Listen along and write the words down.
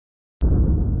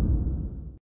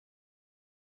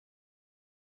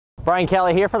Brian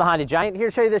Kelly here for the Honda Giant. Here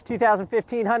to show you this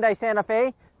 2015 Hyundai Santa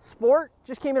Fe Sport.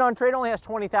 Just came in on trade, only has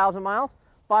 20,000 miles.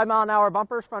 5-mile-an-hour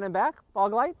bumpers, front and back,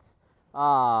 fog lights,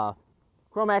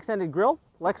 chrome accented grille,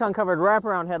 Lexan covered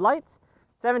wraparound headlights,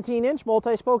 17-inch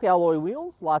multi-spoke alloy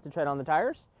wheels, lots of tread on the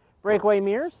tires, breakaway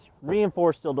mirrors,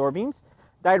 reinforced steel door beams,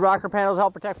 dyed rocker panels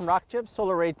help protect from rock chips,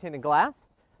 solar ray tinted glass.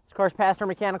 This car's passed our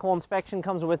mechanical inspection,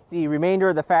 comes with the remainder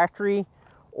of the factory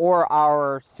or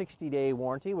our 60-day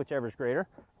warranty, whichever is greater.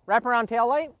 Wraparound tail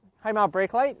light, high mount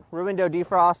brake light, rear window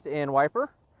defrost and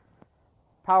wiper,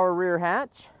 power rear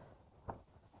hatch,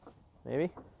 maybe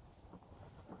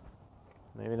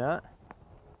not,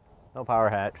 no power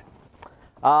hatch.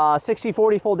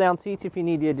 60/40 fold down seats if you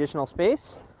need the additional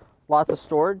space, lots of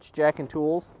storage, jack and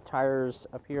tools, tires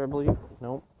up here I believe,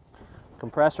 nope,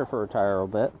 compressor for a tire a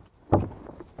bit.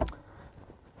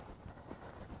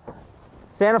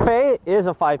 Santa Fe is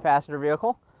a 5-passenger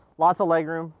vehicle, lots of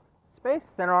legroom space,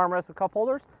 center armrest with cup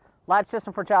holders, latch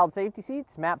system for child safety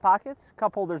seats, mat pockets,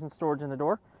 cup holders and storage in the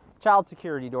door, child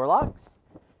security door locks.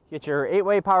 Get your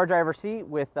 8-way power driver seat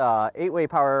with 8-way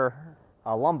power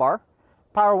lumbar,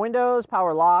 power windows,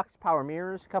 power locks, power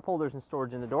mirrors, cup holders and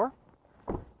storage in the door.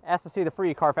 Ask to see the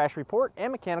free CARFAX report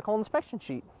and mechanical inspection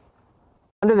sheet.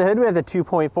 Under the hood we have the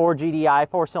 2.4 GDI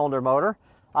 4-cylinder motor.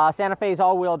 Santa Fe is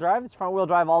all-wheel drive. It's front-wheel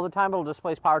drive all the time, but it'll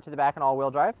displace power to the back and all-wheel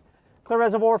drive. Clear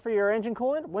reservoir for your engine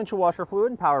coolant, windshield washer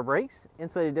fluid and power brakes,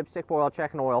 insulated dipstick oil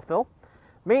check and oil fill,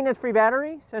 maintenance-free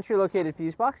battery, centrally located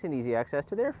fuse box, and easy access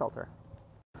to the air filter.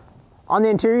 On the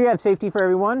interior you have safety for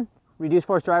everyone, reduced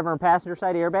force driver and passenger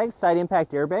side airbags, side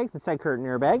impact airbags, and side curtain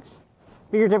airbags,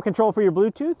 fingertip control for your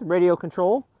Bluetooth, radio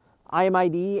control,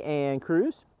 IMID and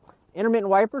cruise, intermittent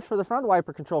wipers for the front,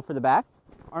 wiper control for the back,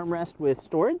 armrest with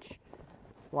storage,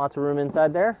 lots of room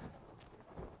inside there,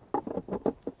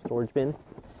 storage bin.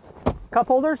 Cup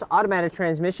holders, automatic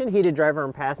transmission, heated driver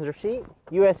and passenger seat,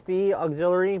 USB,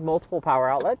 auxiliary, multiple power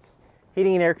outlets,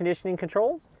 heating and air conditioning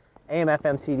controls, AM,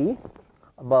 FM, CD,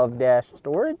 above dash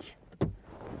storage,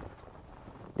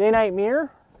 day-night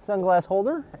mirror, sunglass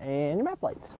holder, and your map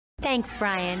lights. Thanks,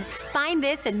 Brian. Find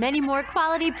this and many more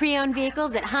quality pre-owned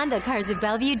vehicles at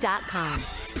HondaCarsOfBellevue.com.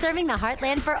 Serving the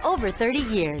heartland for over 30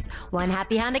 years, one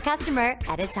happy Honda customer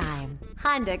at a time.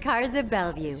 Honda Cars of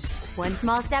Bellevue. One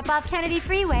small step off Kennedy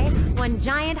Freeway, one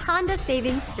giant Honda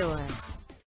savings store.